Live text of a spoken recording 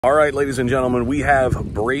All right, ladies and gentlemen, we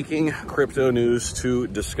have breaking crypto news to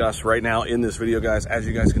discuss right now in this video, guys. As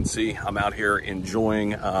you guys can see, I'm out here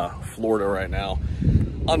enjoying Florida right now.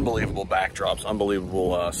 Unbelievable backdrops,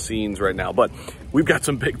 unbelievable scenes right now. But we've got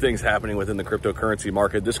some big things happening within the cryptocurrency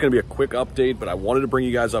market. This is going to be a quick update, but I wanted to bring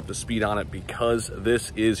you guys up to speed on it because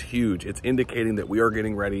this is huge. It's indicating that we are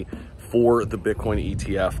getting ready for the Bitcoin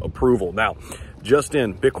ETF approval. Now, just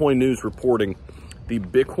in, Bitcoin News reporting the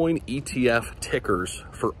Bitcoin ETF tickers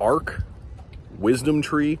for ARK, Wisdom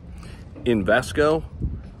Tree, Invesco,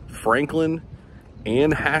 Franklin,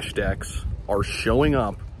 and Hashdex are showing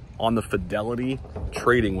up on the Fidelity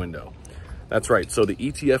trading window. That's right. So the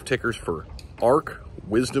ETF tickers for ARK,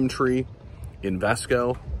 Wisdom Tree,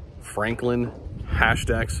 Invesco, Franklin,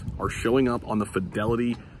 Hashdex are showing up on the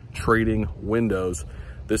Fidelity trading windows.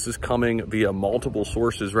 This is coming via multiple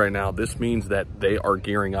sources right now. This means that they are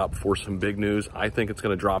gearing up for some big news. I think it's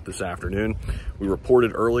going to drop this afternoon. We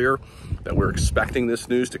reported earlier that we're expecting this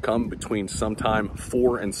news to come between sometime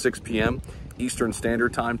 4 and 6 p.m. Eastern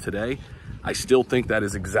Standard Time today. I still think that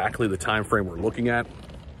is exactly the time frame we're looking at.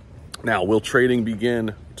 Now, will trading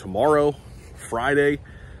begin tomorrow, Friday?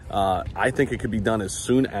 I think it could be done as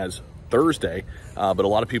soon as Thursday, but a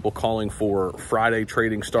lot of people calling for Friday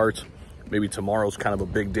trading starts. Maybe tomorrow's kind of a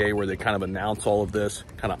big day where they kind of announce all of this,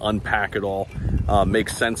 kind of unpack it all, make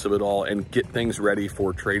sense of it all, and get things ready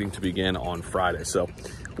for trading to begin on Friday. So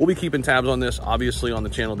we'll be keeping tabs on this. Obviously on the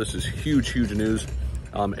channel, this is huge, huge news.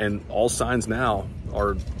 And all signs now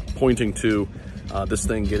are pointing to this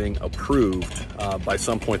thing getting approved by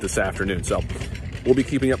some point this afternoon. So we'll be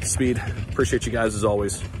keeping up to speed. Appreciate you guys as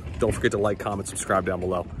always. Don't forget to like, comment, subscribe down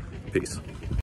below. Peace.